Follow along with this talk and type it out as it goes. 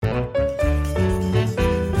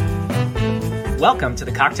Welcome to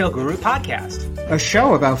the Cocktail Guru Podcast, a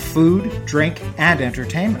show about food, drink, and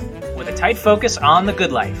entertainment, with a tight focus on the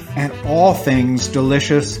good life, and all things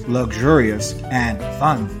delicious, luxurious, and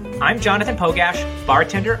fun. I'm Jonathan Pogash,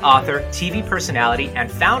 bartender, author, TV personality,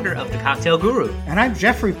 and founder of the Cocktail Guru. And I'm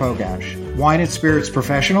Jeffrey Pogash, wine and spirits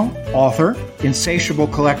professional, author, insatiable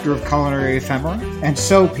collector of culinary ephemera, and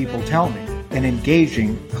so people tell me, an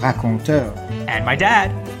engaging raconteur. And my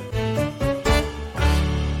dad.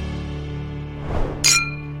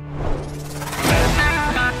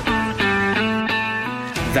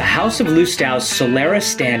 The House of Lustau's Solera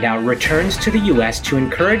standout returns to the U.S. to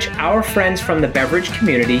encourage our friends from the beverage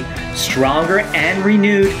community, stronger and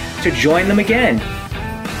renewed, to join them again.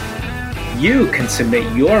 You can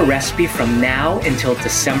submit your recipe from now until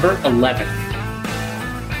December 11th.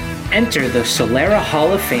 Enter the Solera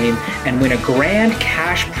Hall of Fame and win a grand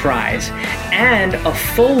cash prize and a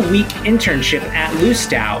full week internship at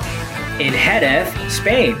Lustau in Jerez,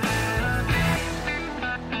 Spain.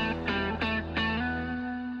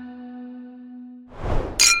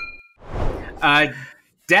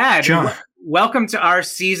 Dad, John. Welcome to our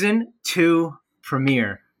season 2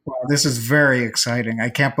 premiere. Well, this is very exciting. I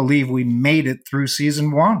can't believe we made it through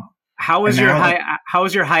season 1. How was your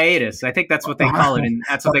hiatus? I think that's what they call it, and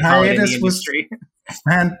that's what they call it in the industry.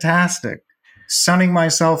 Fantastic. Sunning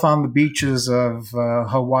myself on the beaches of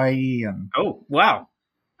Hawaii and oh wow!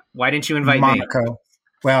 Why didn't you invite Monaco? me?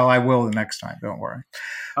 Well, I will the next time. Don't worry.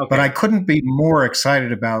 Okay. But I couldn't be more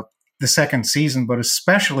excited about the second season, but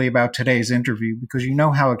especially about today's interview, because you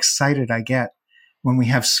know how excited I get when we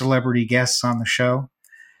have celebrity guests on the show,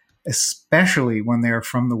 especially when they're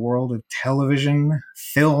from the world of television,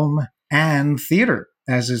 film, and theater,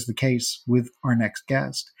 as is the case with our next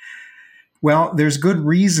guest. Well, there's good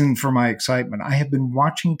reason for my excitement. I have been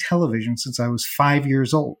watching television since I was 5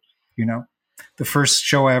 years old. You know, the first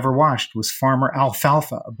show I ever watched was Farmer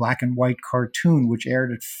Alfalfa, a black and white cartoon which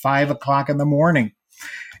aired at 5 o'clock in the morning.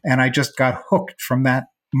 And I just got hooked from that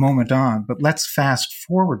moment on. But let's fast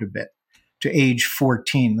forward a bit to age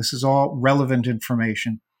 14. This is all relevant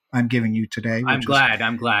information I'm giving you today. I'm glad. I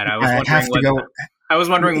was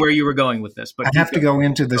wondering where you were going with this. But I have to go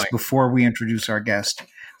into this before we introduce our guest.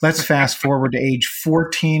 Let's fast forward to age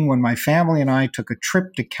 14 when my family and I took a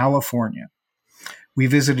trip to California. We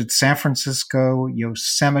visited San Francisco,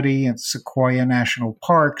 Yosemite, and Sequoia National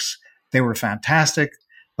Parks. They were fantastic.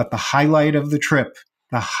 But the highlight of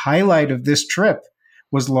this trip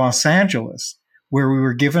was Los Angeles, where we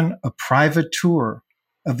were given a private tour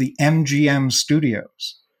of the MGM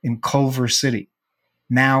studios in Culver City,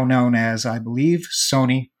 now known as, I believe,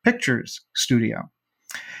 Sony Pictures Studio.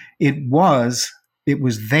 It was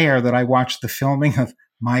there that I watched the filming of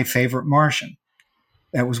My Favorite Martian.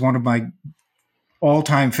 That was one of my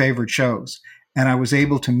all-time favorite shows. And I was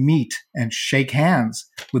able to meet and shake hands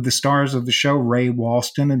with the stars of the show, Ray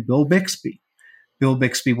Walston and Bill Bixby. Bill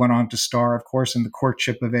Bixby went on to star, of course, in The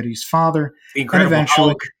Courtship of Eddie's Father. The Incredible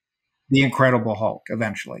Hulk. The Incredible Hulk,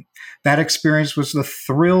 eventually. That experience was the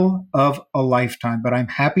thrill of a lifetime. But I'm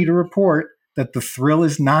happy to report that the thrill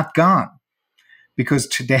is not gone, because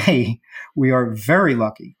today we are very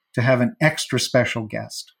lucky to have an extra special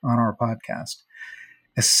guest on our podcast.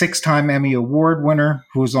 A 6-time Emmy Award winner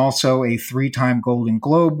who is also a 3-time Golden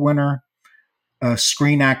Globe winner, a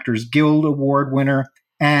Screen Actors Guild Award winner,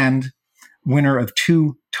 and winner of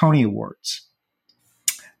 2 Tony Awards.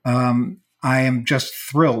 I am just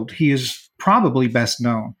thrilled. He is probably best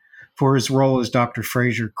known for his role as Dr.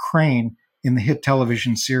 Fraser Crane in the hit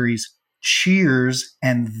television series Cheers,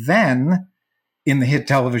 and then in the hit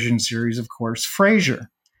television series, of course, Frasier.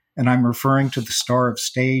 And I'm referring to the star of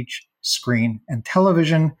stage, screen, and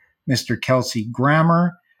television, Mr. Kelsey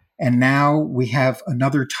Grammer. And now we have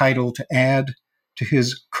another title to add to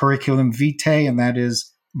his curriculum vitae, and that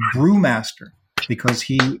is Brewmaster, because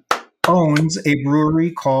he owns a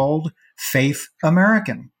brewery called Faith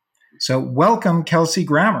American. So welcome, Kelsey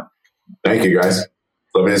Grammer. Thank you, guys.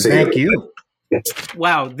 Lovely to see you. Thank you.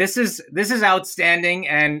 Wow, this is outstanding,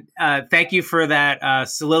 and thank you for that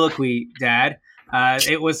soliloquy, Dad.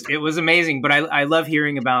 It was amazing, but I love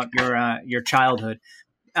hearing about your childhood.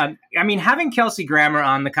 I mean, having Kelsey Grammer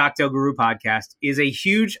on the Cocktail Guru podcast is a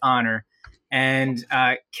huge honor. And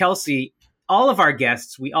Kelsey, all of our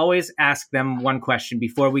guests, we always ask them one question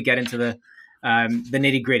before we get into the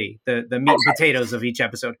nitty gritty, the meat and potatoes of each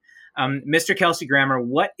episode. Mr. Kelsey Grammer,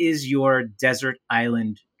 what is your desert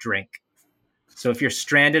island drink? So if you're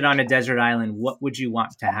stranded on a desert island, what would you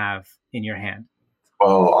want to have in your hand?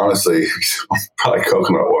 Well, honestly, probably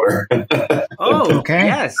coconut water. Oh, okay.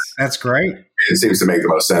 Yes. That's great. It seems to make the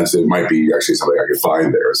most sense. It might be actually something I could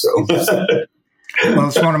find there. So Well,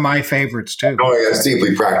 it's one of my favorites too. Going as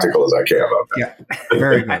deeply practical as I can about that. Yeah,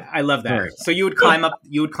 very good. I love that. Very So you would climb up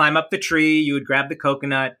the tree, you would grab the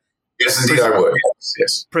coconut. Yes, indeed, I would.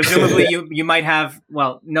 Yes. Presumably, you might have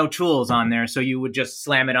no tools on there, so you would just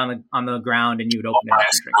slam it on the ground and you would open it up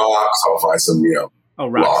and drink. I'll find some,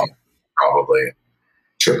 rocks. log, probably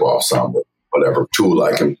chip off some, whatever tool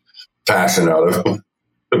I can fashion out of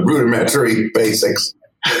the rudimentary basics,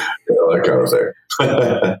 that kind of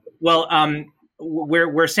thing. Well,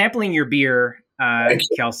 we're sampling your beer,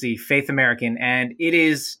 Kelsey, Faith American, and it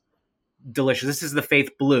is delicious. This is the Faith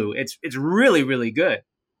Blue. It's really, really good.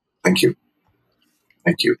 Thank you.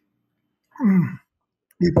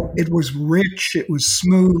 It was rich. It was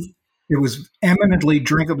smooth. It was eminently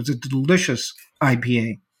drinkable. It was a delicious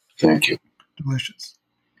IPA. Thank you. Delicious.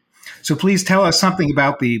 So please tell us something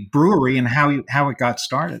about the brewery and how it got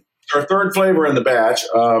started. Our third flavor in the batch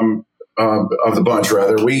of the bunch,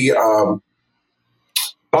 rather. We about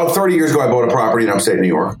 30 years ago, I bought a property in upstate New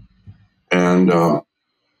York, and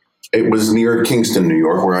it was near Kingston, New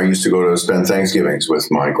York, where I used to go to spend Thanksgivings with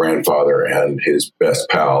my grandfather and his best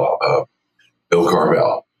pal, Bill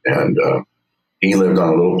Carvel. And he lived on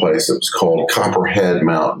a little place that was called Copperhead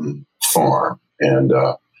Mountain Farm. And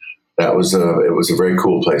it was a very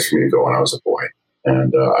cool place for me to go when I was a boy.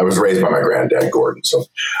 And I was raised by my granddad, Gordon. So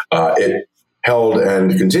it held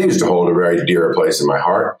and continues to hold a very dear place in my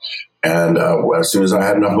heart. And as soon as I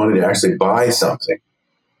had enough money to actually buy something,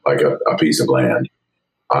 like a piece of land,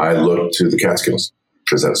 I looked to the Catskills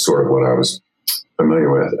because that's sort of what I was familiar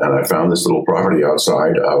with. And I found this little property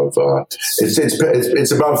outside of,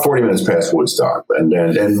 it's about 40 minutes past Woodstock and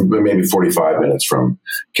maybe 45 minutes from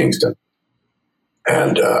Kingston.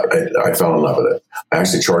 And I fell in love with it. I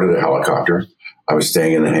actually chartered a helicopter. I was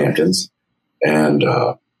staying in the Hamptons, and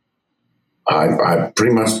I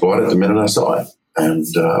pretty much bought it the minute I saw it. And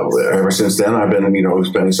ever since then, I've been,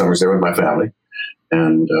 spending summers there with my family.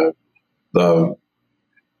 And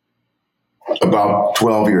about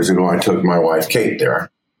 12 years ago, I took my wife, Kate,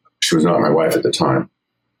 there. She was not my wife at the time.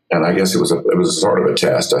 And I guess it was a sort of a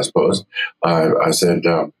test, I suppose. I said,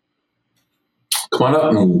 come on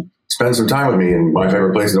up and spend some time with me in my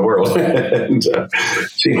favorite place in the world. And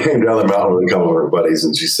she came down the mountain with a couple of her buddies,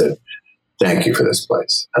 and she said, thank you for this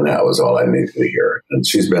place. And that was all I needed to hear. And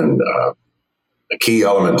she's been a key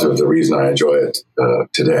element of the reason I enjoy it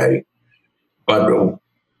today. But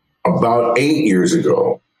about 8 years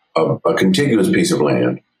ago, a contiguous piece of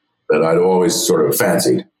land that I'd always sort of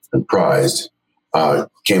fancied and prized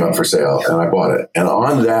came up for sale, and I bought it. And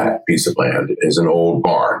on that piece of land is an old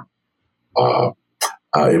barn.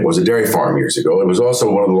 It was a dairy farm years ago. It was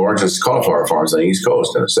also one of the largest cauliflower farms on the East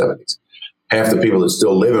Coast in the 70s. Half the people that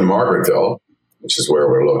still live in Margaretville, which is where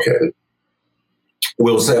we're located,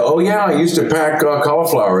 will say, oh, yeah, I used to pack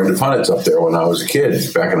cauliflower into punnets up there when I was a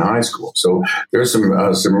kid back in high school. So there's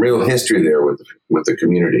some real history there with the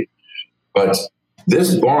community. But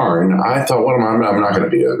this barn, I thought, well, I'm not going to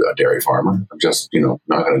be a dairy farmer. I'm just, not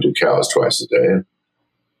going to do cows twice a day and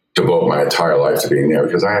devote my entire life to being there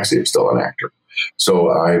because I actually am still an actor. So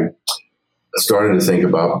I started to think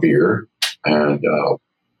about beer and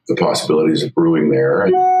the possibilities of brewing there.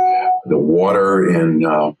 And the water in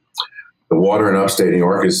upstate New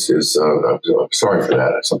York is sorry for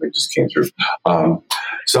that. Something just came through. The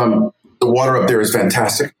water up there is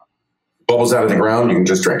fantastic. Bubbles out of the ground. You can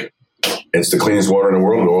just drink it. It's the cleanest water in the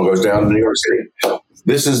world. It all goes down to New York City.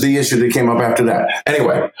 This is the issue that came up after that.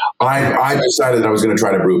 Anyway, I decided I was going to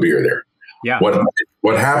try to brew beer there. Yeah.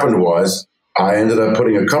 What happened was I ended up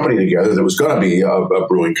putting a company together that was going to be a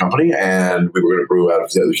brewing company, and we were going to brew out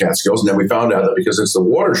of the Catskills. And then we found out that because it's the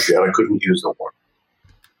watershed, I couldn't use the water.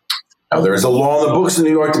 Now, there is a law in the books in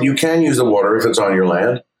New York that you can use the water if it's on your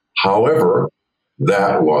land. However,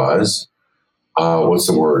 that was,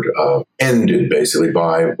 ended basically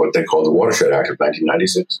by what they called the Watershed Act of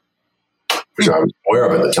 1996, which I was aware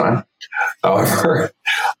of at the time. However,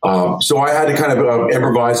 so I had to kind of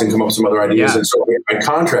improvise and come up with some other ideas. Yeah. And so I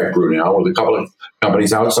contract brew now with a couple of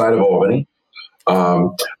companies outside of Albany.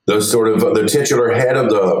 The titular head of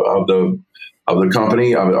the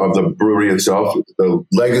company, of the brewery itself, the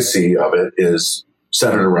legacy of it is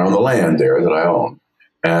centered around the land there that I own.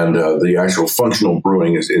 And the actual functional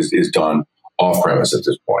brewing is done off premise at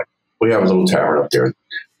this point. We have a little tavern up there.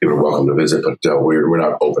 People are welcome to visit, but we're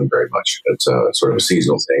not open very much. It's sort of a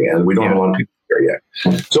seasonal thing, and we don't have a lot of people here yet.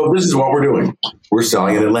 So this is what we're doing. We're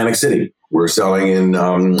selling in Atlantic City. We're selling in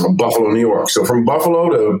Buffalo, New York. So from Buffalo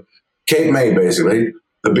to Cape May, basically,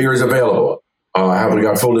 the beer is available. Have we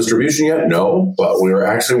got full distribution yet? No, but we're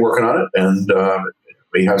actually working on it, and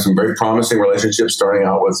we have some very promising relationships starting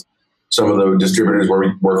out with some of the distributors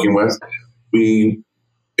we're working with. we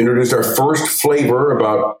introduced our first flavor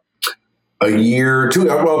about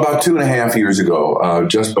about 2.5 years ago,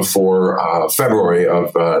 just before February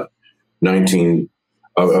of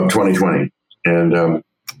 2020. And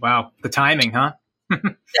wow, the timing, huh?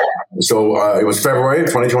 so it was February of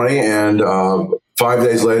 2020, and 5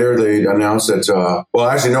 days later, they announced that.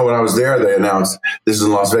 When I was there, they announced, this is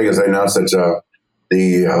in Las Vegas. They announced that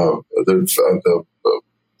the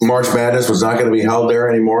March Madness was not going to be held there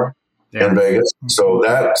anymore in Vegas. So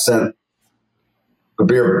that sent the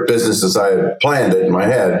beer business, as I had planned it in my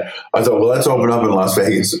head. I thought, well, let's open up in Las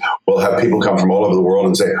Vegas. We'll have people come from all over the world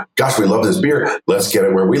and say, gosh, we love this beer. Let's get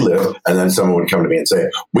it where we live. And then someone would come to me and say,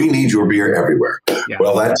 we need your beer everywhere. Yeah.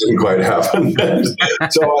 Well, that didn't quite happen.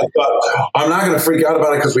 So I thought, I'm not going to freak out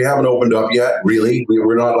about it because we haven't opened up yet, really.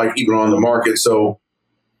 We're not like even on the market. So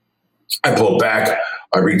I pulled back.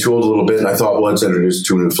 I retooled a little bit, and I thought, well, let's introduce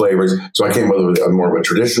 2 new flavors. So I came with more of a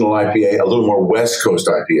traditional IPA, a little more West Coast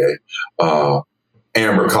IPA,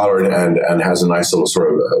 amber colored, and has a nice little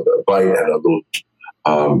sort of bite and a little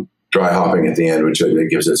dry hopping at the end, which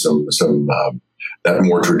gives it some that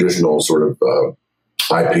more traditional sort of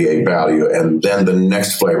IPA value. And then the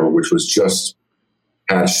next flavor, which was just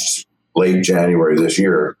hatched late January this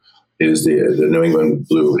year, is the New England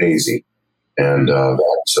Blue Hazy. And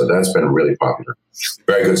so that's been really popular.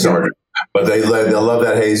 Very good summer drink. But they love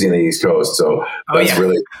that hazy in the East Coast. So that's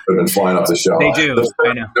really been flying off the shelf. They do.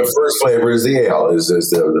 I know. The first flavor is the ale, is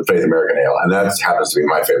the Faith American Ale. And that happens to be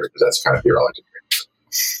my favorite because that's the kind of beer I like to drink.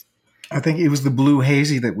 I think it was the Blue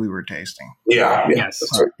Hazy that we were tasting. Yeah. Yes.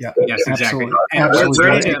 That's right. Yeah. Yes, exactly.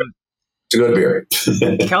 Absolutely. It's a good beer.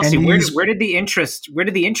 Kelsey, where did the interest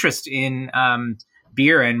in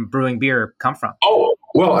beer and brewing beer come from? Oh,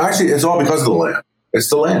 well, actually, it's all because of the land. It's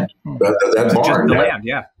the land. That barn. The land,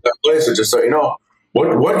 yeah. That place is just so,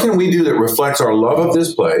 what can we do that reflects our love of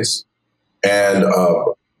this place and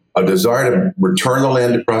a desire to return the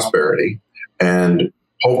land to prosperity and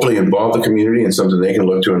hopefully involve the community in something they can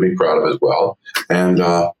look to and be proud of as well. And,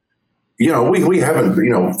 we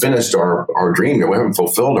haven't, finished our dream yet. We haven't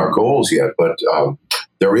fulfilled our goals yet, but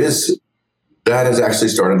that has actually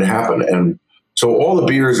started to happen. And so all the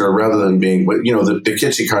beers are, rather than being, the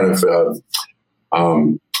kitschy kind of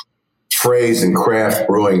phrase in craft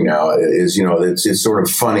brewing now is, it's sort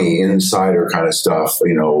of funny insider kind of stuff,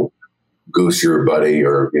 goose your buddy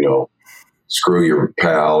or, screw your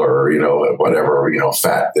pal or, whatever,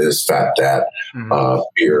 fat this, fat that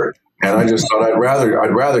beer. And I just thought I'd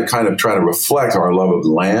rather kind of try to reflect our love of the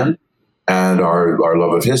land and our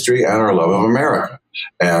love of history and our love of America.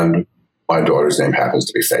 And my daughter's name happens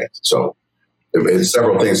to be Faith. So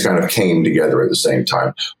several things kind of came together at the same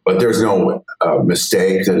time, but there's no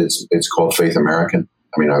mistake that it's called Faith American.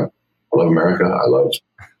 I mean, I love America. I love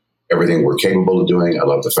everything we're capable of doing. I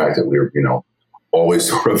love the fact that we're, always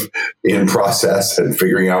sort of in process and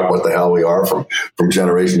figuring out what the hell we are from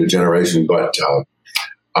generation to generation. But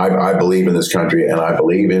I believe in this country and I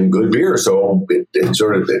believe in good beer. So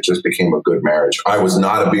it just became a good marriage. I was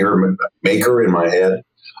not a beer maker in my head.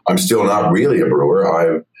 I'm still not really a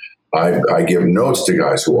brewer. I give notes to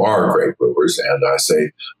guys who are great brewers, and I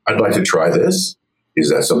say, I'd like to try this. Is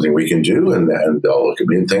that something we can do? And they'll look at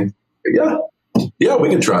me and think, yeah, we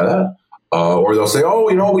can try that. Or they'll say, oh,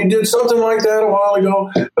 we did something like that a while ago.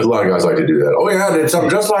 A lot of guys like to do that. Oh, yeah, I did something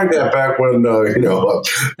just like that back when, back before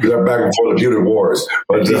the Punitive Wars.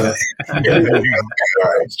 But, all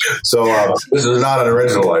right. So this is not an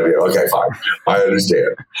original idea. Okay, fine. I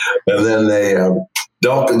understand. And then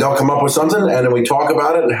they'll come up with something, and then we talk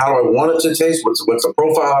about it and how do I want it to taste? What's the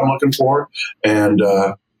profile I'm looking for? And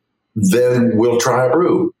then we'll try a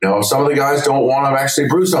brew. Now, some of the guys don't want to actually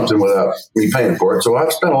brew something without me paying for it. So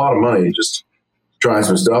I've spent a lot of money just trying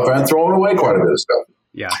some stuff and throwing away quite a bit of stuff.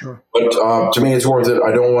 Yeah. Sure. But to me, it's worth it.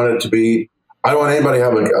 I don't want anybody to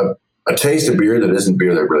have a taste of beer that isn't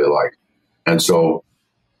beer they really like. And so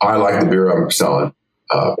I like the beer I'm selling.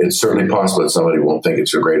 It's certainly possible that somebody won't think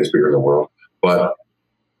it's the greatest beer in the world, but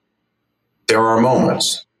there are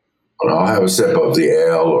moments when I'll have a sip of the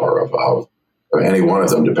ale or of any one of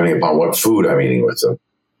them, depending upon what food I'm eating with them.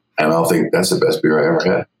 And I'll think that's the best beer I ever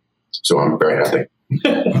had. So I'm very happy.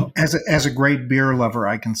 Well, as a great beer lover,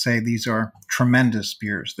 I can say these are tremendous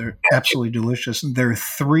beers. They're absolutely delicious. And there are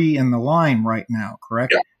 3 in the line right now,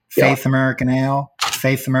 correct? Yeah. Faith American Ale,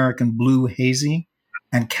 Faith American Blue Hazy,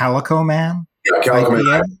 and Calico Man. Yeah, Calico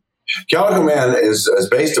Man. Calico Man is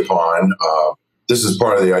based upon, this is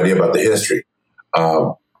part of the idea about the history.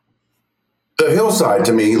 The hillside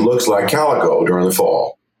to me looks like calico during the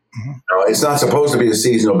fall. Mm-hmm. It's not supposed to be a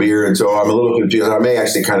seasonal beer, and so I'm a little confused. I may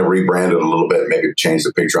actually kind of rebrand it a little bit, maybe change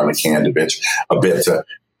the picture on the can a bit to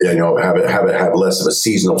have less of a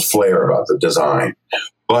seasonal flair about the design.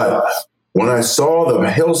 But when I saw the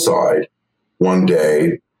hillside one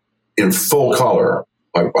day in full color,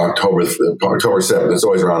 like October 7th, it's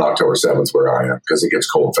always around October 7th where I am because it gets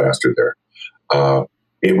cold faster there.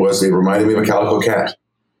 It reminded me of a calico cat.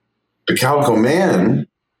 The Calico Man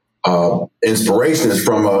inspiration is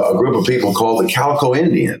from a group of people called the Calico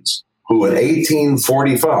Indians, who in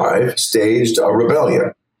 1845 staged a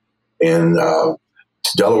rebellion in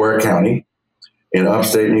Delaware County in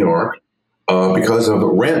upstate New York because of the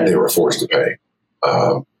rent they were forced to pay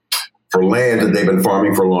for land that they've been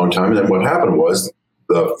farming for a long time. And then what happened was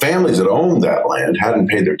the families that owned that land hadn't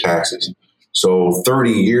paid their taxes. So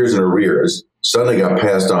 30 years in arrears suddenly got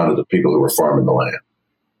passed on to the people who were farming the land.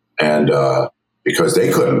 And because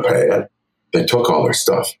they couldn't pay it, they took all their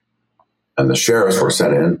stuff. And the sheriffs were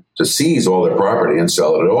sent in to seize all their property and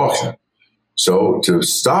sell it at auction. So to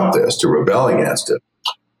stop this, to rebel against it,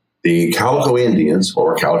 the Calico Indians,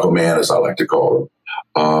 or Calico Man as I like to call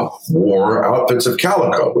them, wore outfits of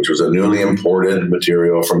calico, which was a newly imported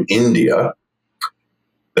material from India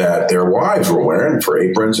that their wives were wearing for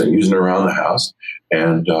aprons and using around the house.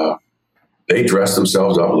 And they dressed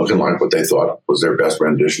themselves up looking like what they thought was their best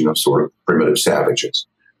rendition of sort of primitive savages.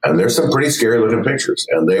 And there's some pretty scary looking pictures.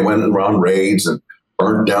 And they went around raids and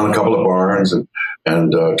burned down a couple of barns and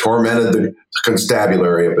tormented the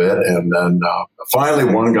constabulary a bit. And then finally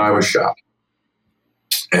one guy was shot.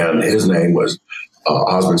 And his name was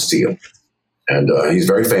Osmond Steele. And he's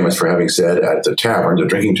very famous for having said at the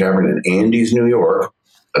drinking tavern in Andes, New York,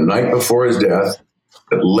 the night before his death,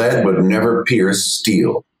 that lead would never pierce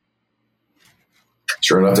steel.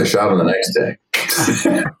 Sure enough, they shot him the next day.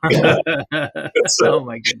 Oh,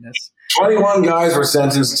 my goodness. 21 guys were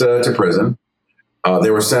sentenced to prison. They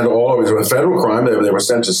were sent all over. It was a federal crime. They were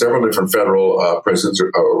sent to several different federal prisons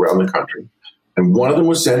around the country. And one of them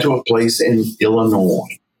was sent to a place in Illinois.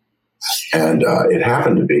 And it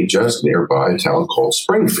happened to be just nearby a town called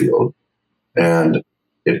Springfield. And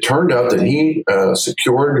it turned out that he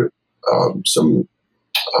secured some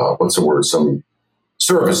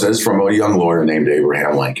services from a young lawyer named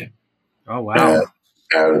Abraham Lincoln. Oh, wow.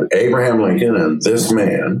 And Abraham Lincoln and this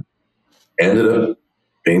man ended up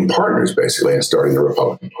being partners, basically, in starting the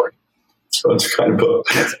Republican Party. So it's kind of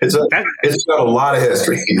it's got a lot of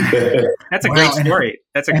history. That's a great story.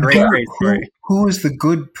 That's a great story. Who was the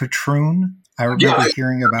good patroon? I remember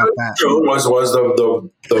hearing about that. Patroon was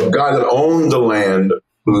the guy that owned the land,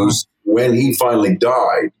 when he finally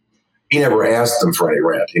died, he never asked them for any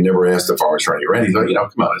rent. He never asked the farmers for any rent. He thought,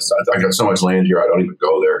 come on, I got so much land here, I don't even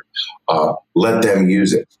go there. Let them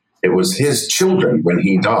use it. It was his children, when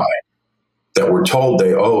he died, that were told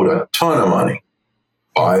they owed a ton of money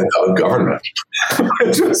by the government. The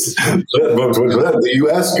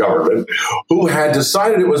U.S. government, who had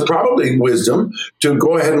decided it was probably wisdom to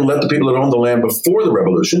go ahead and let the people that owned the land before the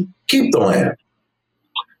revolution keep the land.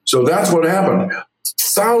 So that's what happened.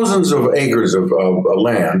 Thousands of acres of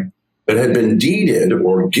land that had been deeded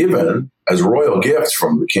or given as royal gifts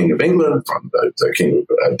from the King of England, from the King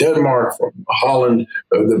of Denmark, from Holland.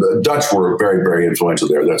 The Dutch were very, very influential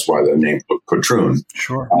there. That's why the name patroon.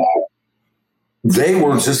 Sure. They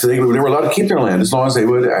were allowed to keep their land as long as they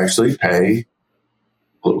would actually pay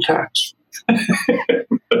a little tax.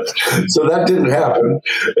 So that didn't happen.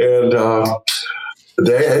 And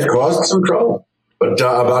they had caused some trouble. But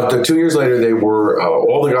about 2 years later, they were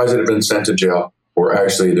all the guys that had been sent to jail were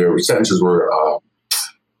actually, their sentences were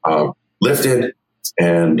lifted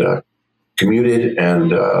and commuted,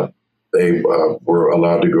 and they were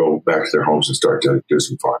allowed to go back to their homes and start to do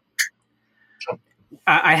some farming.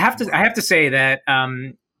 I have to say that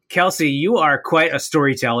Kelsey, you are quite a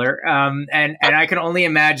storyteller, and I can only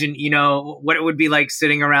imagine, what it would be like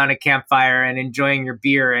sitting around a campfire and enjoying your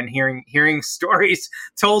beer and hearing stories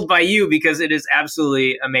told by you, because it is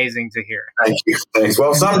absolutely amazing to hear. Thank you. Thanks.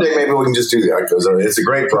 Well, someday maybe we can just do that, because it's a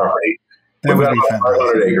great property. We've got about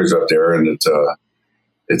 500 acres up there, and it's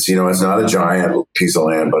it's not a giant piece of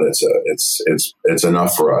land, but it's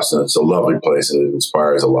enough for us, and it's a lovely place, and it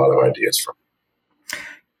inspires a lot of ideas from.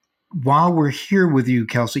 While we're here with you,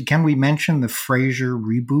 Kelsey, can we mention the Frasier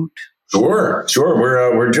reboot? Sure.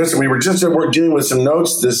 We're dealing with some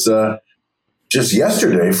notes just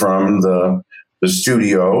yesterday from the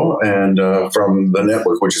studio and from the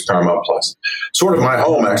network, which is Paramount Plus. Sort of my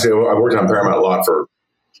home, actually. I worked on Paramount a lot for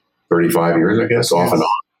 35 years, I guess, off and on,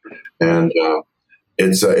 and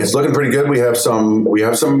it's looking pretty good. We have some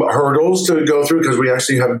hurdles to go through, because we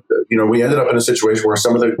actually have we ended up in a situation where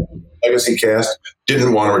some of the legacy cast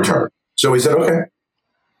didn't want to return. So we said, okay,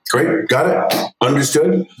 great, got it,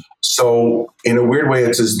 understood. So in a weird way,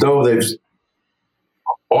 it's as though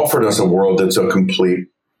offered us a world that's a completely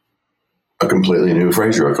new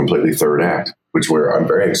Frasier, a completely third act, which I'm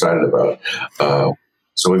very excited about.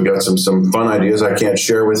 So we've got some fun ideas I can't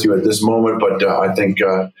share with you at this moment, but I think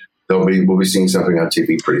we'll be seeing something on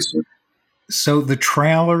TV pretty soon. So the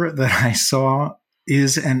trailer that I saw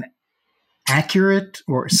is an accurate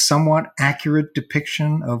or somewhat accurate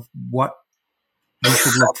depiction of what we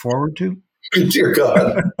should look forward to? Dear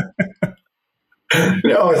God.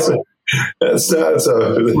 No, or is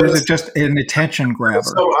it just an attention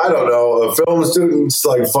grabber? I don't know. A film student's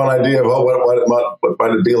like fun idea of what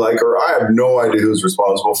might it be like, or I have no idea who's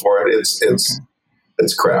responsible for it.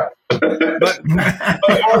 It's crap. But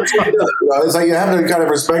it's like you have to kind of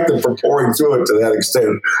respect them for pouring through it to that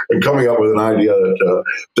extent and coming up with an idea that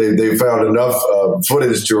they found enough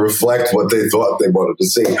footage to reflect what they thought they wanted to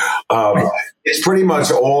see. It's pretty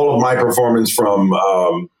much all of my performance from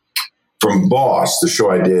Boss, the show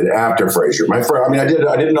I did after Frasier.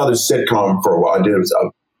 I did another sitcom for a while. I did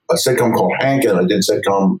a sitcom called Hank, and I did a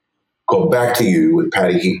sitcom called Back to You with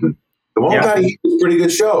Patty Heaton. The one with Patty Heaton was a pretty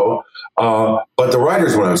good show, but the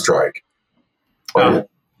writers went on strike.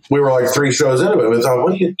 We were like 3 shows into it. We thought,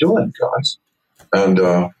 what are you doing, guys? And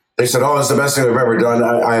they said, it's the best thing we've ever done.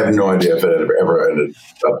 I have no idea if it ever ended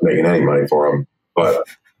up making any money for them, but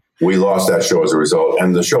we lost that show as a result.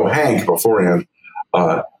 And the show Hank beforehand,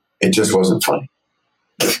 it just wasn't funny.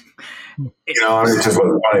 It just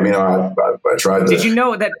wasn't funny. I tried. Did you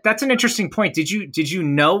know that's an interesting point? Did you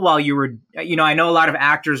know while you were? I know a lot of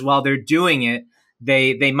actors while they're doing it,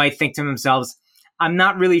 they might think to themselves, "I'm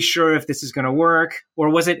not really sure if this is going to work."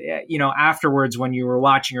 Or was it afterwards when you were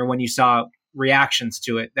watching or when you saw reactions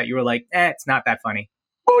to it that you were like, it's not that funny?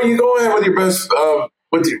 Well, you go ahead with your best,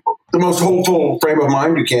 with the most hopeful frame of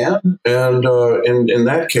mind you can, and in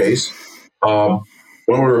that case.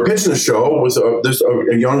 When we were pitching the show with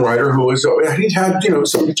a young writer who was he'd had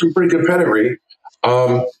some pretty good pedigree.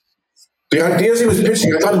 The ideas he was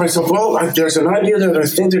pitching, I thought to myself, there's an idea that I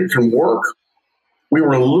think that can work. We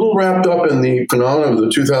were a little wrapped up in the phenomenon of the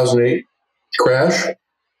 2008 crash,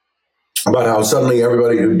 about how suddenly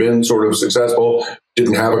everybody who'd been sort of successful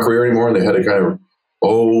didn't have a career anymore, and they had to kind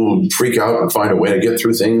of freak out and find a way to get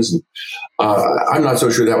through things. And I'm not so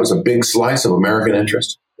sure that was a big slice of American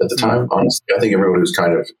interest at the time. Honestly, I think everybody was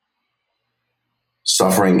kind of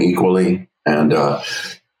suffering equally and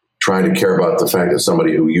trying to care about the fact that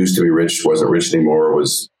somebody who used to be rich wasn't rich anymore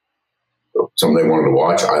was something they wanted to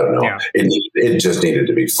watch. I don't know. Yeah. It just needed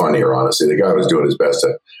to be funnier, honestly. The guy was doing his best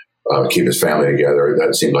to keep his family together.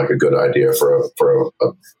 That seemed like a good idea for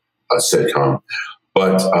a sitcom.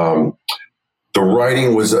 But the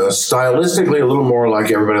writing was stylistically a little more like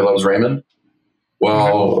Everybody Loves Raymond.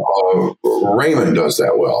 Well, Raymond does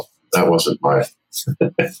that well. That wasn't my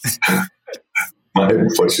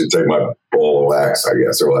what should say, my bowl of wax, I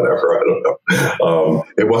guess, or whatever. I don't know.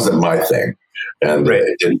 It wasn't my thing, and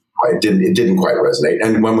it didn't quite resonate.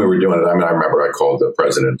 And when we were doing it, I remember I called the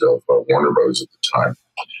president of Warner Bros. At the time.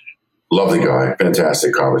 Lovely guy,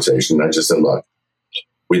 fantastic conversation. I just said, look,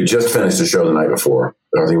 we just finished the show the night before.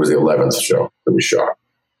 I think it was the 11th show that we shot,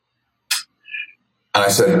 and I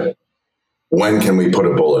said, when can we put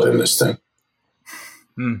a bullet in this thing?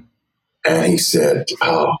 And he said,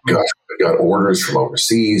 oh, gosh, we got orders from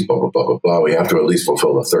overseas, blah, blah, blah, blah, blah. We have to at least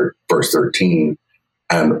fulfill the first 13.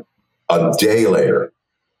 And a day later,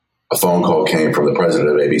 a phone call came from the president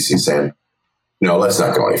of ABC saying, no, let's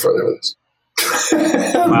not go any further with this.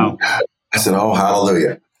 Wow. I said, oh,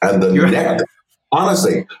 hallelujah. And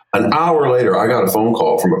honestly, an hour later, I got a phone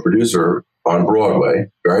call from a producer on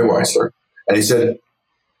Broadway, Barry Weissler, and he said,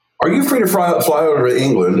 are you free to fly over to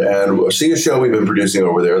England and see a show we've been producing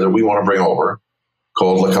over there that we want to bring over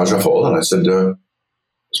called La Cage aux Folles? And I said, as a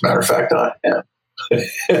matter of fact, I am.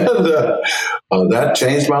 And that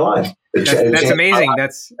changed my life. That's amazing.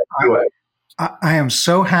 I am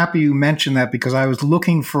so happy you mentioned that because I was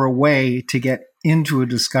looking for a way to get into a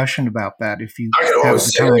discussion about that. If you have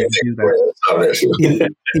the time to do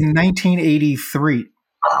that. In 1983,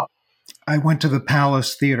 I went to the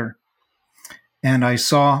Palace Theater. And I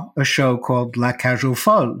saw a show called La Cage aux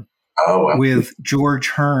Folles with George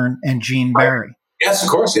Hearn and Gene Barry. Yes, of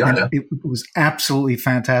course. Yeah, and it was absolutely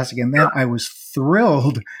fantastic. And then I was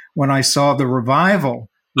thrilled when I saw the revival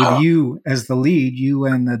with you as the lead, you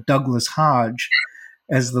and Douglas Hodge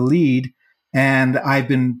as the lead. And I've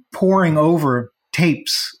been poring over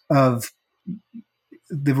tapes of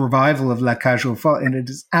the revival of La Cage aux Folles, and it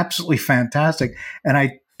is absolutely fantastic. And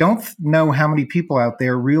I don't know how many people out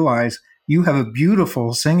there realize you have a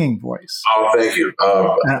beautiful singing voice. Oh, thank you.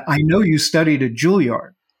 I know you studied at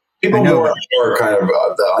Juilliard. People more kind of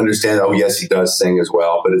understand, yes, he does sing as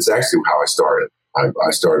well, but it's actually how I started.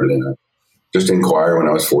 I started just in choir when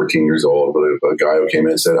I was 14 years old. But a guy who came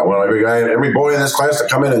in and said, "I want every boy in this class to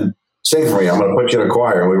come in and sing for me. I'm going to put you in a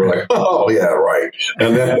choir." And we were like, "Oh yeah, right."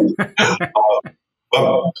 And then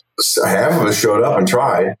half of us showed up and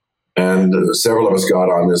tried, and several of us got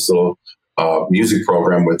on this little music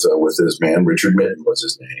program with this man. Richard Mitten was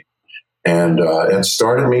his name, and it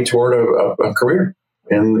started me toward a career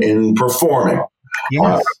in performing.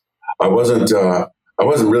 Yes. I wasn't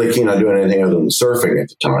really keen on doing anything other than surfing at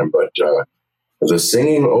the time, but the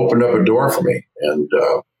singing opened up a door for me, and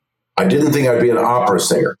I didn't think I'd be an opera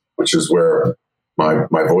singer, which is where my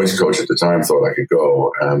voice coach at the time thought I could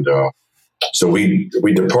go, and so we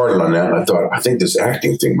departed on that. And I thought, I think this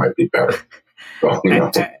acting thing might be better. So,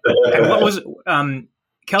 and what was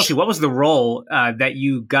Kelsey? What was the role that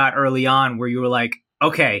you got early on, where you were like,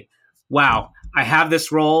 okay, wow, I have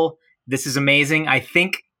this role. This is amazing. I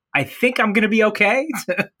think I'm going to be okay.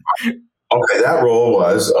 Okay, that role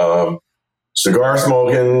was cigar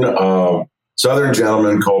smoking Southern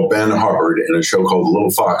gentleman called Ben Hubbard in a show called Little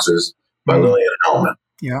Foxes by Lillian Hellman.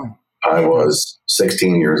 Yeah. I was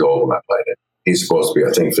 16 years old when I played it. He's supposed to be, I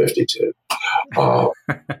think, 52. But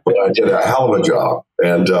I did a hell of a job,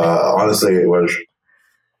 and honestly, it was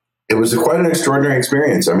quite an extraordinary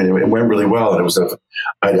experience. I mean, it went really well, and it was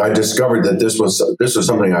I discovered that this was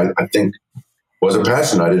something I think was a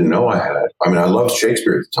passion I didn't know I had. I mean, I loved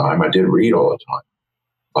Shakespeare at the time. I did read all the time.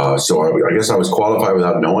 So I guess I was qualified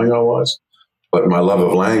without knowing I was. But my love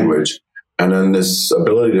of language, and then this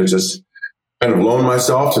ability to just kind of loan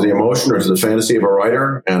myself to the emotion or to the fantasy of a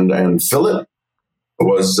writer and fill it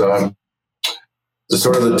was my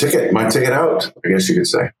ticket out, I guess you could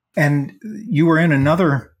say. And you were in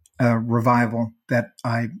another revival that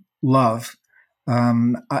I love.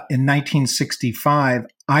 In 1965,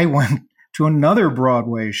 I went to another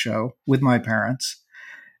Broadway show with my parents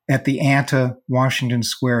at the Anta Washington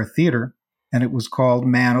Square Theater, and it was called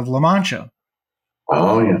Man of La Mancha.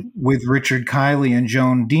 Oh, yeah. With Richard Kiley and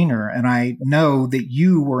Joan Diener. And I know that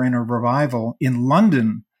you were in a revival in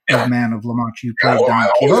London of Man of La Mancha. You played Don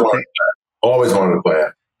Quixote. Always wanted to play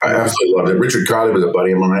it. I absolutely loved it. Richard Kiley was a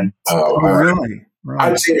buddy of mine. Really?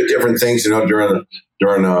 I'd seen different things, during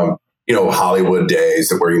Hollywood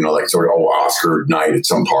days where, like sort of Oscar night at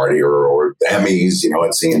some party or Emmys,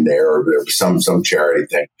 I'd seen him there or some charity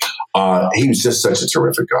thing. He was just such a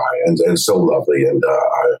terrific guy and so lovely. And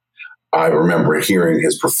I remember hearing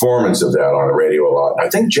his performance of that on the radio a lot. And I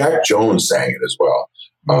think Jack Jones sang it as well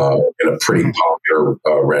in a pretty popular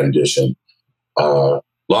rendition. A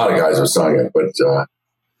lot of guys have sung it, but to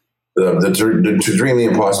dream the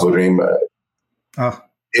impossible dream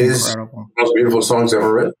is incredible. One of the most beautiful songs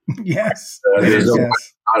ever written. Yes. And it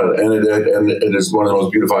is one of the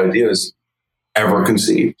most beautiful ideas ever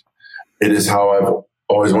conceived. It is how I've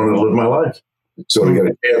always wanted to live my life. So to get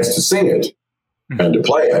a chance to sing it and to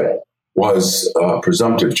play it was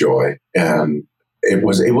presumptive joy, and it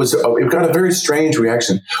got a very strange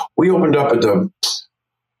reaction. We opened up at the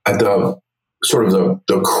sort of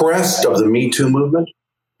the crest of the Me Too movement,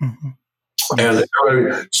 and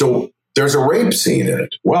so there's a rape scene in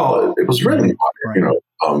it. Well, it was written,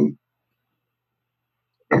 I'm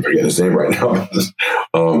forgetting his name right now,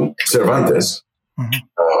 Cervantes.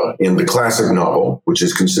 In the classic novel, which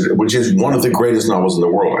is one of the greatest novels in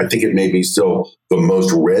the world. I think it may be still the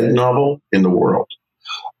most read novel in the world.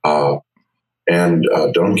 And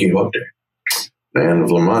Don Quixote, Man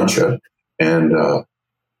of La Mancha. And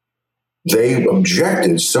they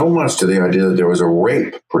objected so much to the idea that there was a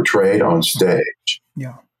rape portrayed on stage.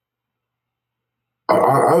 Yeah.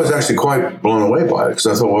 I was actually quite blown away by it because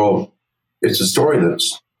I thought, well, it's a story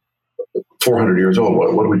that's 400 years old.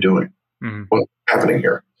 What are we doing? What's happening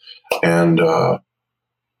here? And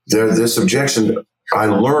this objection, I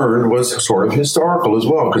learned, was sort of historical as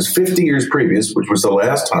well, because 50 years previous, which was the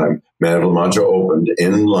last time Man of La Mancha opened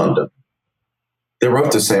in London, they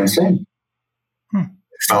wrote the same thing. They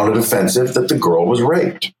found it offensive that the girl was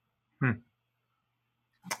raped.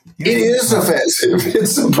 It is offensive.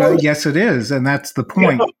 It's yes, it is, and that's the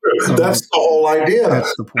point. That's the whole idea.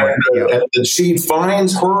 That's the point. And she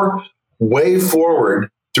finds her way forward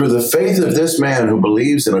through the faith of this man who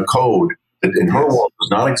believes in a code that in her world does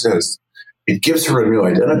not exist. It gives her a new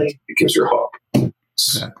identity. It gives her hope.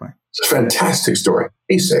 Exactly. It's a fantastic story.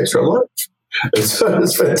 He saves her life. It's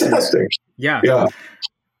fantastic. Yeah.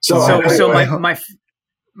 So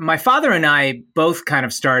my father and I both kind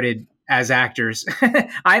of started as actors.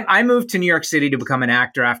 I moved to New York City to become an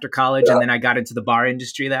actor after college, and then I got into the bar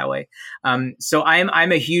industry that way. So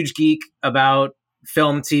I'm a huge geek about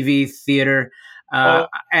film, TV, theater.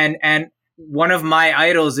 And one of my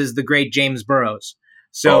idols is the great James Burrows.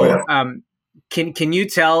 So Can you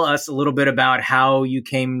tell us a little bit about how you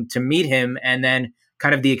came to meet him, and then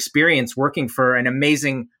kind of the experience working for an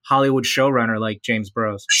amazing Hollywood showrunner like James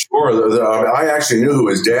Burrows? Sure. I actually knew who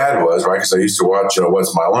his dad was, right? Because I used to watch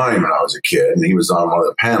What's My Line when I was a kid, and he was on one of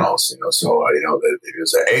the panels, So, it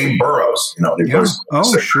was Abe Burrows, And he was,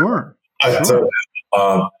 sure. So,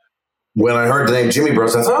 when I heard the name Jimmy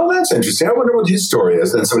Burrows, I thought, oh, that's interesting. I wonder what his story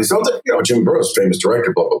is. Then somebody said, Jimmy Burrows, famous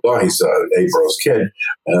director, blah, blah, blah. He's Abe Burrows' kid.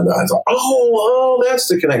 And I thought, oh, that's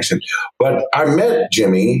the connection. But I met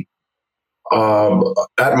Jimmy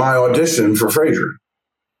at my audition for Frasier,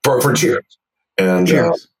 for Cheers. And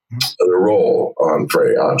Cheers. The role on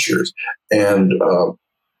Cheers. And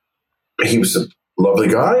he was a lovely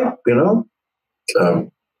guy,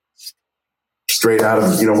 straight out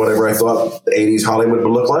of, whatever I thought the 80s Hollywood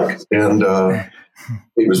would look like. And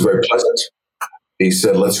he was very pleasant. He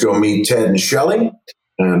said, let's go meet Ted and Shelley.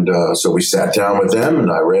 And so we sat down with them,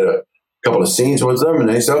 and I read a couple of scenes with them. And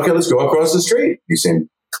they said, okay, let's go across the street. He seemed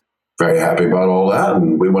very happy about all that.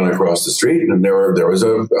 And we went across the street, and there was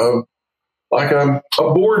a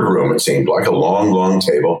boardroom, it seemed like a long, long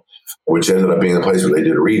table, which ended up being the place where they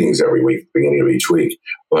did readings every week, beginning of each week.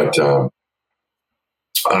 But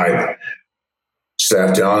I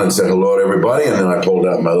sat down and said hello to everybody, and then I pulled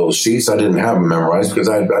out my little sheets. I didn't have them memorized because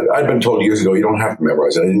I'd been told years ago, you don't have to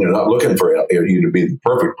memorize it. They're not looking for you to be the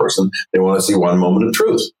perfect person. They want to see one moment of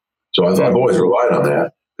truth. So I thought I've always relied on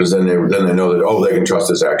that, because then they know that, they can trust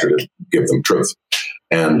this actor to give them truth.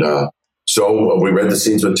 And so we read the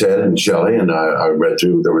scenes with Ted and Shelley, and I read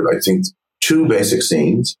through, there were, I think, 2 basic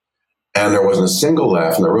scenes, and there wasn't a single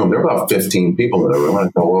laugh in the room. There were about 15 people in the room. I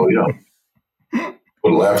thought, well,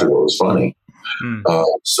 would have laughed at what was funny.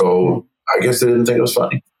 So I guess they didn't think it was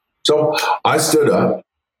funny. So I stood up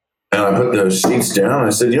and I put the sheets down, and I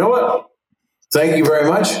said, you know what? Thank you very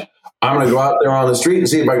much. I'm going to go out there on the street and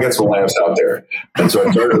see if I get some laughs out there. And so I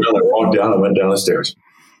turned around, I walked down and went down the stairs.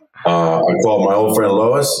 I called my old friend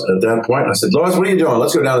Lois at that point. I said, Lois, what are you doing?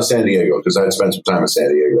 Let's go down to San Diego, because I had spent some time in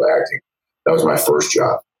San Diego acting. That was my first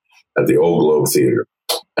job at the Old Globe Theater.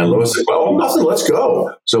 And Lois said, well, nothing, let's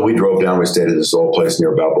go. So we drove down. We stayed at this old place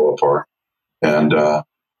near Balboa Park, and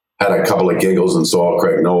had a couple of giggles and saw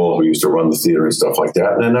Craig Noel, who used to run the theater and stuff like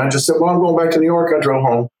that. And then I just said, well, I'm going back to New York. I drove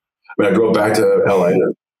home. I drove back to L.A.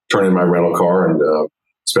 to turn in my rental car and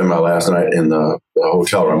spend my last night in the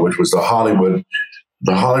hotel room, which was the Hollywood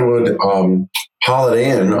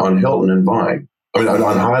Holiday Inn on Hilton and Vine. On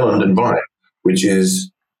Highland and Vine, which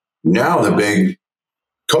is now the big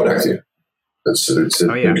Kodak theater. It's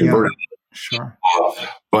converted. Yeah. Sure.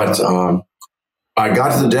 But I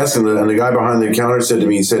got to the desk, and the guy behind the counter said to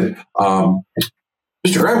me, he said, Mr.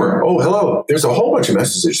 Grammer, oh, hello. There's a whole bunch of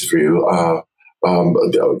messages for you.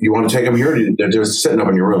 You want to take them here? They're sitting up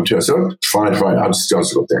in your room, too. I said, oh, fine. I'll just go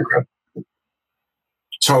up there and grab them.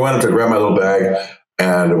 So I went up to grab my little bag,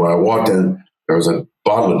 and when I walked in, there was a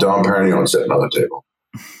bottle of Dom Perignon sitting on the table.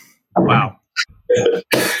 Wow.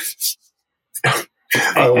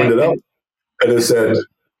 I opened it up, and it said,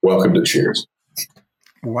 welcome to Cheers.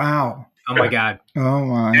 Wow. Oh my God. Oh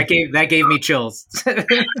my. That gave me chills.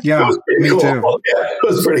 Yeah, me cool. too. Yeah, it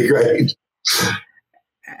was pretty great.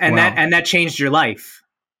 And that changed your life.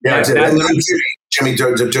 Yeah, Jimmy,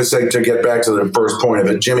 to get back to the first point of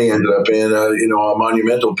it, Jimmy ended up being a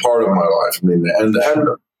monumental part of my life. I mean, and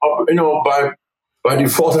by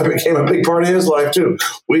default, I became a big part of his life too.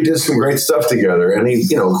 We did some great stuff together, and he,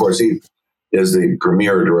 of course, he is the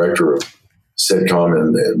premier director of sitcom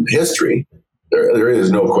in history. There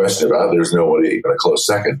is no question about it. There's nobody even a close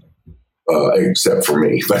second, except for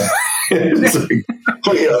me. But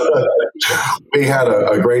we had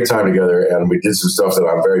a great time together, and we did some stuff that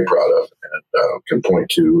I'm very proud of, and can point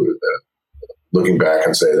to looking back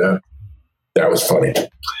and say that was funny.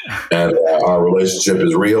 And our relationship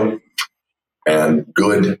is real and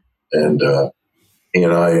good, and he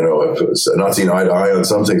and I, not seeing eye to eye on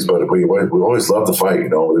some things, but we always love the fight. We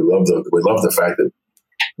love the fact that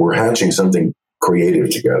we're hatching something creative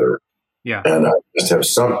together. Yeah. And I just have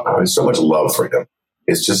so much love for him.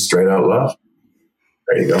 It's just straight out love.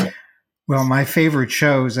 There you go. Well, my favorite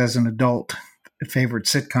shows as an adult, favorite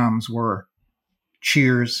sitcoms were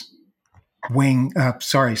Cheers,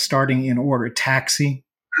 starting in order, Taxi,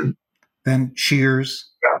 then Cheers,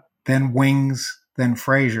 then Wings, then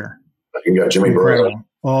Frasier. You got Jimmy Burrows.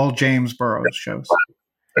 All James Burrows shows.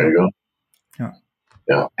 There you go.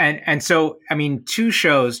 Yeah. And so, I mean, 2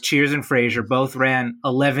 shows, Cheers and Frasier, both ran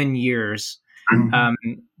 11 years.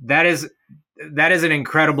 Mm-hmm. That is an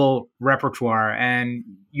incredible repertoire, and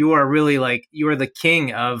you are really you are the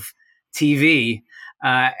king of TV.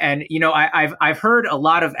 And I've heard a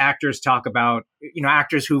lot of actors talk about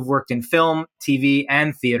actors who've worked in film, TV,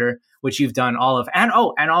 and theater, which you've done all of, and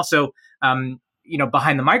also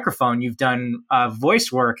behind the microphone you've done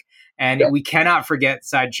voice work, and we cannot forget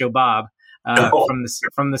Sideshow Bob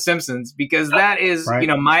from the Simpsons, because that is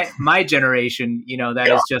my generation. That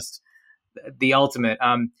is just the ultimate.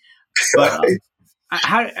 But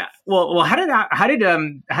how did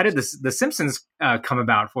the Simpsons come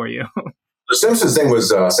about for you? The Simpsons thing was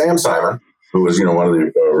Sam Simon, who was one of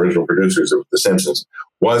the original producers of The Simpsons,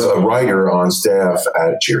 was a writer on staff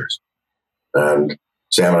at Cheers, and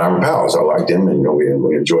Sam and I were pals. I liked him, and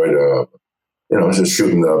we enjoyed just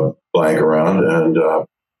shooting the blank around. And I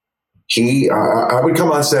would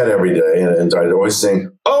come on set every day, and I'd always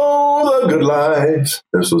sing "Oh, the Good Life."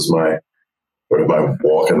 This was my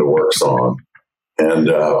walk into work song, and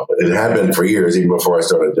it had been for years, even before I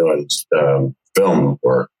started doing film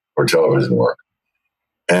work or television work.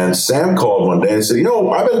 And Sam called one day and said,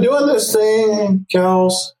 "I've been doing this thing,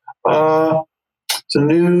 Kels. It's a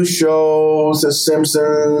new show, The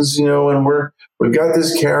Simpsons, and we've got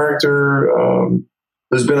this character.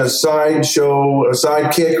 There's been a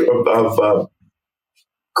sidekick of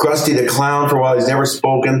Krusty the Clown for a while. He's never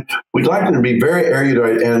spoken. We'd like him to be very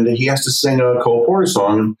erudite, and he has to sing a Cole Porter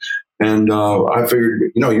song." And I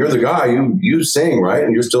figured, you're the guy, you sing, right?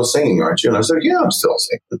 And you're still singing, aren't you? And I said, "Yeah, I'm still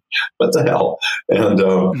singing. What the hell?" And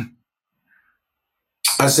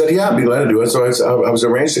I said, "Yeah, I'd be glad to do it." So I was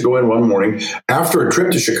arranged to go in one morning after a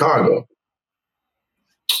trip to Chicago,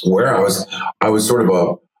 where I was sort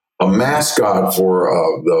of a mascot for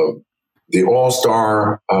the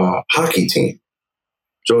all-star hockey team.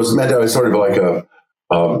 So it was meant to be sort of like a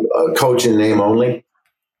coach in name only.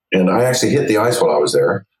 And I actually hit the ice while I was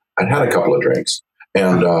there. I'd had a couple of drinks,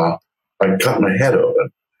 and I cut my head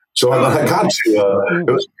open. So I got to,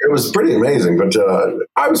 it was pretty amazing, but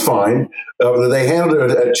I was fine. They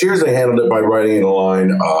handled it at Cheers. They handled it by writing in a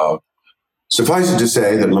line, "Suffice it to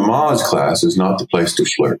say that Lamaze class is not the place to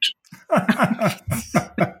flirt."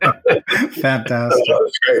 Fantastic.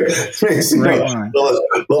 Great. Great line.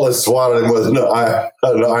 Lois swatted him with an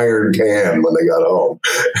iron can when they got home.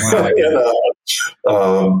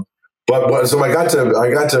 Wow. So I got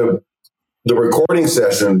to the recording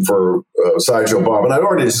session for Sideshow Bob, and I'd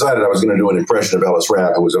already decided I was going to do an impression of Ellis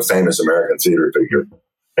Rapp, who was a famous American theater figure.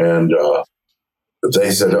 And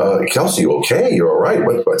they said, "Kelsey, you okay? You're all right?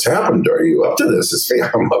 What's happened? Are you up to this?"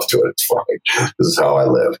 "I'm up to it. It's fine. This is how I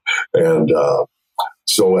live." And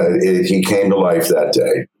so he came to life that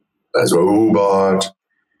day. I said, "Oh, but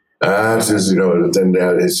that's just, then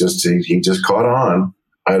it's just, he just caught on."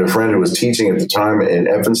 I had a friend who was teaching at the time in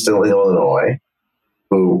Evanston, Illinois,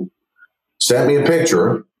 who sent me a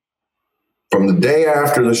picture from the day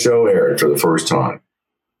after the show aired for the first time.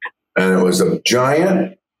 And it was a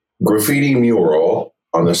giant graffiti mural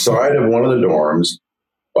on the side of one of the dorms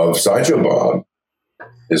of Sideshow Bob,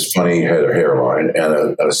 his funny hairline, and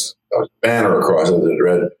a banner across it that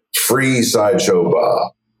read, "Free Sideshow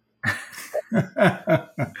Bob."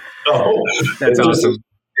 That's awesome.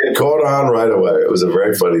 It caught on right away. It was a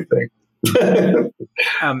very funny thing.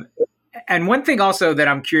 And one thing also that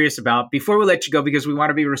I'm curious about before we let you go, because we want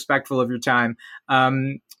to be respectful of your time.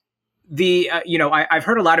 I've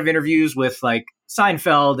heard a lot of interviews with like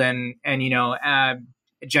Seinfeld and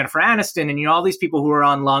Jennifer Aniston and all these people who are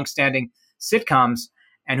on longstanding sitcoms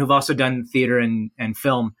and who've also done theater and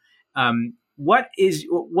film. What is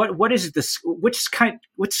this? What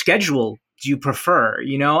schedule do you prefer?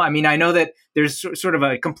 I know that there's sort of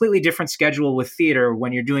a completely different schedule with theater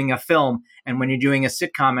when you're doing a film and when you're doing a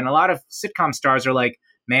sitcom. And a lot of sitcom stars are like,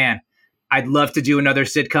 "Man, I'd love to do another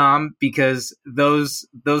sitcom," because those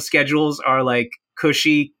schedules are like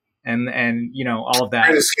cushy and all of that.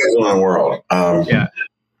 Greatest schedule in the world. Yeah,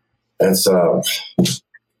 it's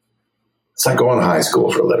like going to high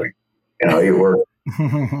school for a living. You work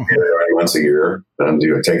once a year, and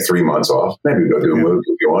you take 3 months off. Maybe go do a movie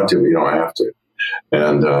if you want to, but you don't have to.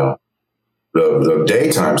 And the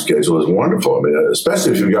daytime schedule is wonderful. I mean,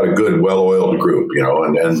 especially if you've got a good, well-oiled group,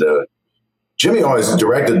 and Jimmy always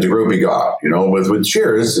directed the group he got. With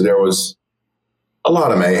Cheers, there was a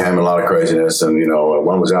lot of mayhem, a lot of craziness, and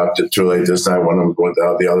one was out too late this night,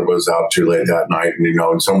 the other was out too late that night, and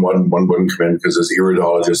one wouldn't come in because his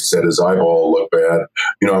iridologist said his eyeball looked bad.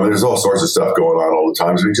 There's all sorts of stuff going on all the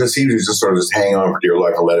time. So he was just sort of hang on for dear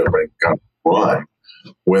life and let everybody kind of run.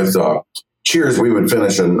 With Cheers, we would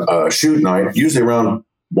finish a shoot night usually around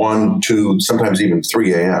 1, 2, sometimes even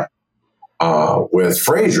 3 a.m. With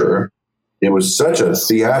Frasier, it was such a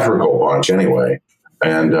theatrical bunch anyway,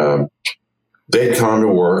 and they'd come to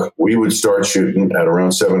work. We would start shooting at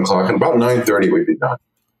around 7 o'clock, and about 9:30 we'd be done.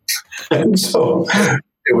 And so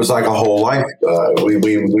it was like a whole life.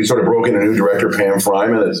 We sort of broke in a new director, Pam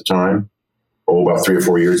Fryman, at the time. About 3 or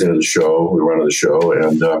 4 years into the show, we were running the show,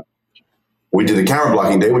 and we did a camera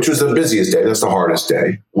blocking day, which was the busiest day. That's the hardest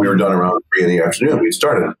day. We were done around 3 in the afternoon. We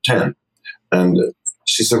started at 10. And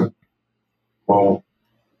she said, well,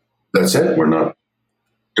 that's it. We're not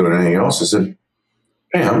doing anything else. I said,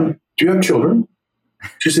 Pam, do you have children?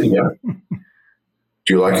 She said, yeah. Do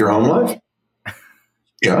you like your home life?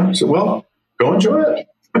 Yeah. I said, well, go enjoy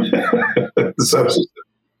it. So,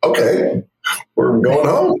 okay. We're going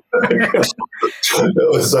home. It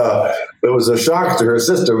was a shock to her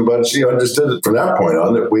system, but she understood it from that point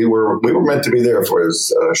on that we were meant to be there for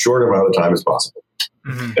as short amount of time as possible.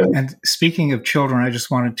 Mm-hmm. And speaking of children, I just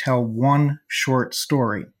want to tell one short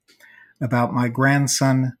story about my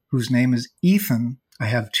grandson, whose name is Ethan. I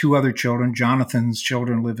have 2 other children. Jonathan's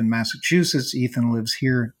children live in Massachusetts. Ethan lives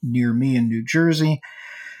here near me in New Jersey.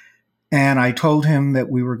 And I told him that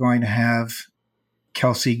we were going to have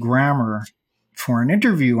Kelsey Grammer for an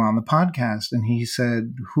interview on the podcast. And he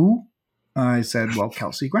said, who? I said, well,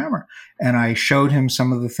 Kelsey Grammer. And I showed him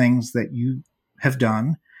some of the things that you have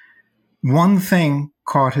done. One thing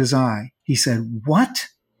caught his eye. He said, what?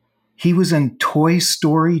 He was in Toy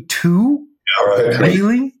Story 2? Right.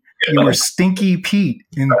 Really? Yeah. You were Stinky Pete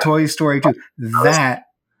in Toy Story 2. That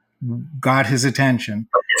got his attention.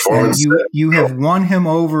 And you have won him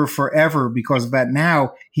over forever because of that.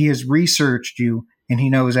 Now he has researched you and he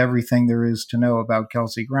knows everything there is to know about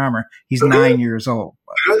Kelsey Grammer. He's 9 years old.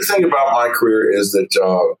 The good thing about my career is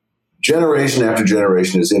that generation after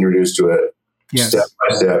generation is introduced to it, step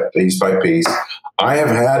by step, piece by piece. I have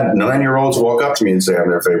had 9-year-olds walk up to me and say I'm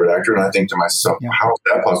their favorite actor, and I think to myself, how is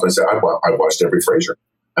that possible? I say, I've watched every Frasier.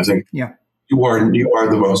 I think, you are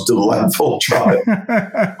the most delightful child.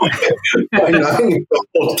 A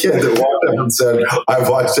 9-year-old kid that walked up and said, I've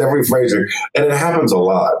watched every Frasier. And it happens a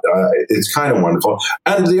lot. It's kind of wonderful.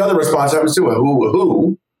 And the other response happens too.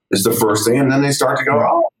 Who is the first thing? And then they start to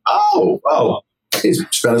go, oh. He's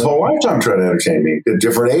spent his whole lifetime trying to entertain me at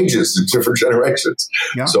different ages, at different generations.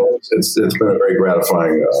 Yeah. So it's been a very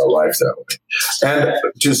gratifying life that way. And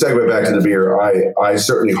to segue back to the beer, I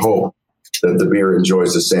certainly hope that the beer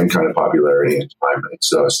enjoys the same kind of popularity in time.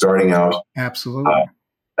 It's starting out. Absolutely.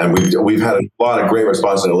 And we've had a lot of great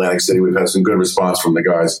response in Atlantic City. We've had some good response from the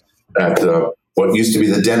guys at what used to be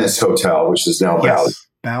the Dennis Hotel, which is now Bally.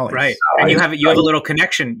 Right. And you have a little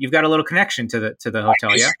connection. You've got a little connection to the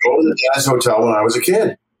hotel, yeah? I go to the Dennis Hotel when I was a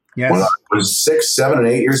kid. Yes. When I was 6, 7, and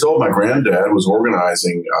 8 years old, my granddad was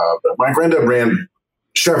organizing. My granddad ran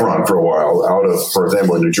Chevron for a while for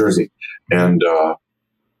example, in New Jersey. And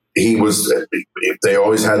they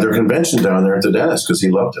always had their convention down there at the Dennis because he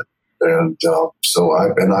loved it. And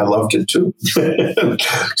I loved it too.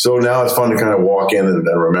 So now it's fun to kind of walk in and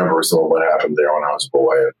remember some of what happened there when I was a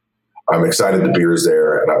boy. I'm excited the beer's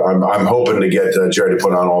there, and I'm hoping to get Jerry to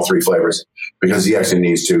put on all 3 flavors because he actually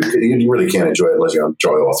needs to. You really can't enjoy it unless you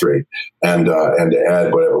enjoy all 3, and to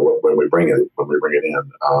add whatever when we bring it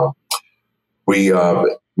in.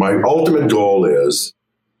 My ultimate goal is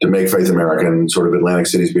to make Faith American sort of Atlantic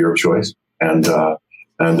City's beer of choice, and to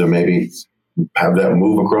maybe have that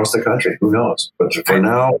move across the country. Who knows? But for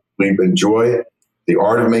now, we enjoy the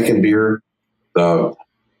art of making beer. The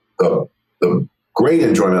great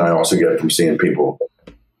enjoyment I also get from seeing people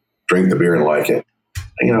drink the beer and like it,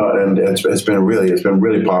 and it's been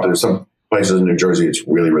really popular. Some places in New Jersey, it's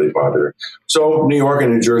really, really popular. So New York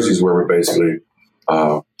and New Jersey is where we're basically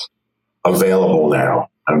available now,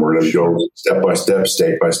 and we're going to go step by step,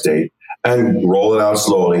 state by state, and roll it out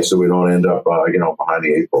slowly so we don't end up, behind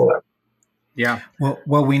the 8 ball. Yeah.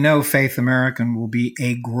 Well, we know Faith American will be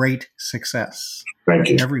a great success. Thank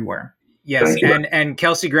you. Everywhere. Yes, and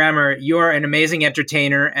Kelsey Grammer, you're an amazing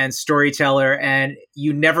entertainer and storyteller, and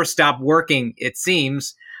you never stop working, it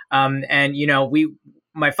seems.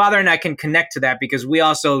 My father and I can connect to that because we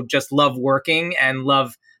also just love working and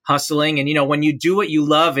love hustling. And, when you do what you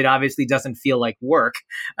love, it obviously doesn't feel like work.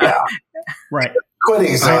 Yeah. Right. Quite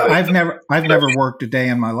exotic. I've never worked a day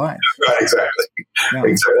in my life. Right, exactly. Yeah.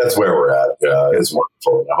 Exactly. That's where we're at. It's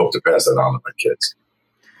wonderful. I hope to pass that on to my kids.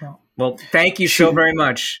 Well, thank you so very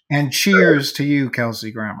much. And cheers to you, Kelsey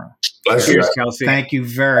Grammer. Cheers, Kelsey. Thank you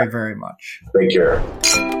very, very much. Take care.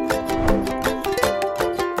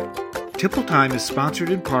 Tipple Time is sponsored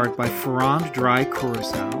in part by Ferrand Dry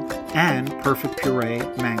Curacao and Perfect Puree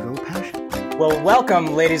Mango Passion. Well,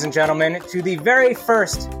 welcome, ladies and gentlemen, to the very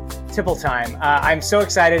first Tipple Time. I'm so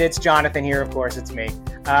excited. It's Jonathan here, of course, it's me.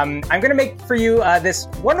 I'm going to make for you this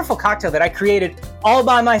wonderful cocktail that I created all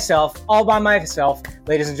by myself,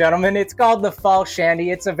 ladies and gentlemen. It's called the Fall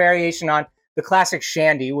Shandy. It's a variation on the classic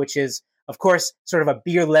shandy, which is, of course, sort of a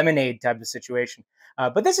beer lemonade type of situation.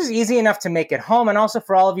 But this is easy enough to make at home. And also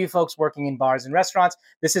for all of you folks working in bars and restaurants,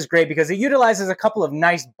 this is great because it utilizes a couple of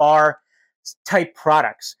nice bar type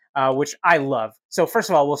products, which I love. So first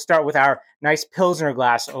of all, we'll start with our nice Pilsner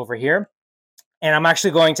glass over here. And I'm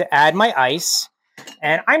actually going to add my ice.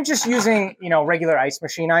 And I'm just using, regular ice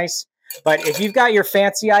machine ice. But if you've got your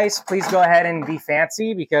fancy ice, please go ahead and be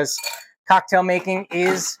fancy because cocktail making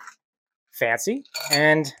is fancy.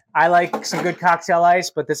 And I like some good cocktail ice,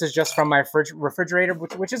 but this is just from my refrigerator,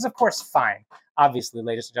 which is, of course, fine, obviously,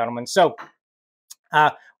 ladies and gentlemen. So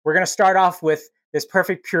we're going to start off with this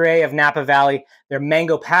Perfect Puree of Napa Valley, their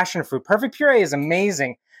mango passion fruit. Perfect Puree is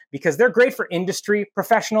amazing because they're great for industry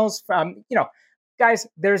professionals. Guys,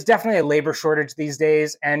 there's definitely a labor shortage these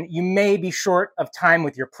days, and you may be short of time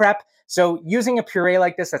with your prep. So using a puree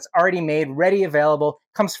like this that's already made, ready, available,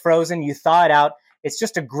 comes frozen, you thaw it out. It's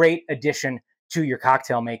just a great addition to your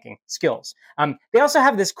cocktail making skills. They also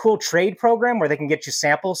have this cool trade program where they can get you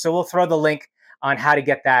samples. So we'll throw the link on how to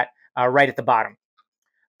get that right at the bottom.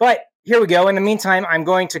 But here we go. In the meantime, I'm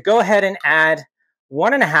going to go ahead and add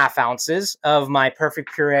 1.5 ounces of my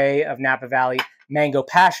Perfect Puree of Napa Valley Mango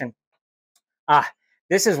Passion.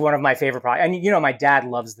 This is one of my favorite products. And my dad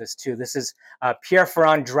loves this too. This is Pierre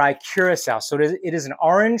Ferrand Dry Curacao. So it is an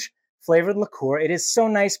orange flavored liqueur. It is so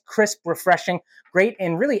nice, crisp, refreshing, great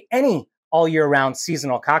in really any all year round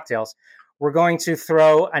seasonal cocktails. We're going to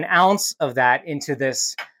throw 1 ounce of that into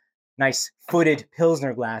this nice footed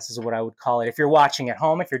Pilsner glass is what I would call it. If you're watching at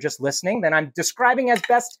home, if you're just listening, then I'm describing as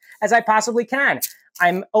best as I possibly can.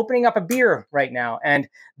 I'm opening up a beer right now, and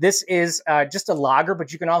this is just a lager,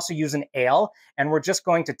 but you can also use an ale, and we're just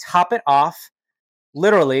going to top it off,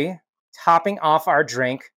 literally topping off our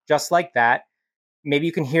drink just like that. Maybe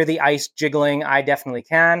you can hear the ice jiggling. I definitely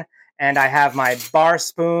can, and I have my bar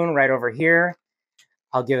spoon right over here.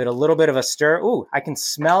 I'll give it a little bit of a stir. Ooh, I can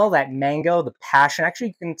smell that mango, the passion. Actually,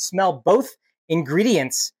 you can smell both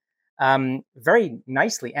ingredients very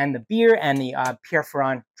nicely, and the beer and the Pierre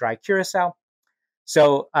Ferrand Dry Curacao.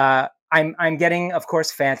 So I'm getting, of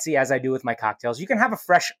course, fancy as I do with my cocktails. You can have a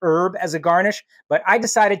fresh herb as a garnish, but I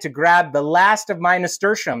decided to grab the last of my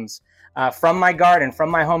nasturtiums from my garden, from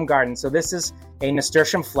my home garden. So this is a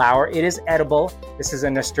nasturtium flower. It is edible. This is a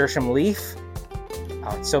nasturtium leaf.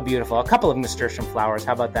 Oh, it's so beautiful. A couple of nasturtium flowers.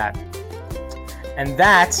 How about that? And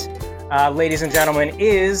that, ladies and gentlemen,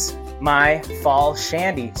 is my fall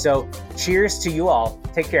shandy. So cheers to you all.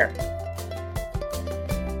 Take care.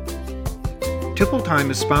 Tipple Time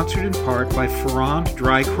is sponsored in part by Ferrand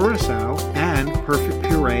Dry Curacao and Perfect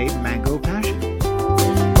Puree Mango Passion.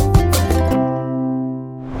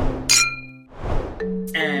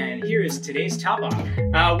 And here is today's top-off.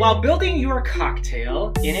 While building your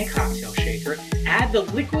cocktail in a cocktail shaker, add the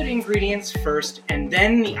liquid ingredients first and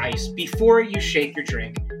then the ice before you shake your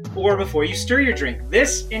drink or before you stir your drink.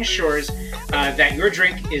 This ensures that your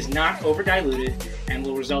drink is not over-diluted and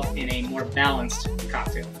will result in a more balanced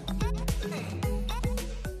cocktail.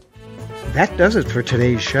 That does it for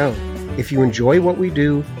today's show. If you enjoy what we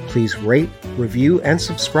do, please rate, review, and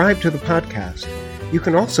subscribe to the podcast. You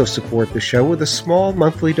can also support the show with a small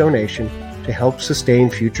monthly donation to help sustain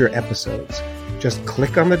future episodes. Just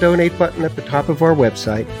click on the donate button at the top of our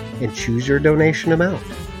website and choose your donation amount.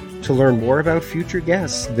 To learn more about future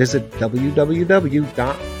guests, visit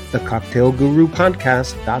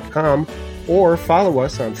www.thecocktailgurupodcast.com or follow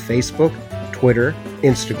us on Facebook, Twitter,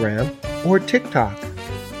 Instagram, or TikTok.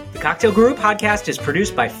 The Cocktail Guru podcast is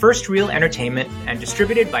produced by First Reel Entertainment and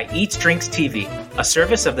distributed by Eats Drinks TV, a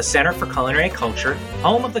service of the Center for Culinary Culture,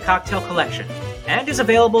 home of the Cocktail Collection, and is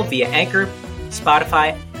available via Anchor,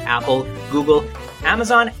 Spotify, Apple, Google,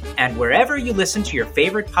 Amazon, and wherever you listen to your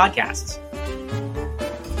favorite podcasts.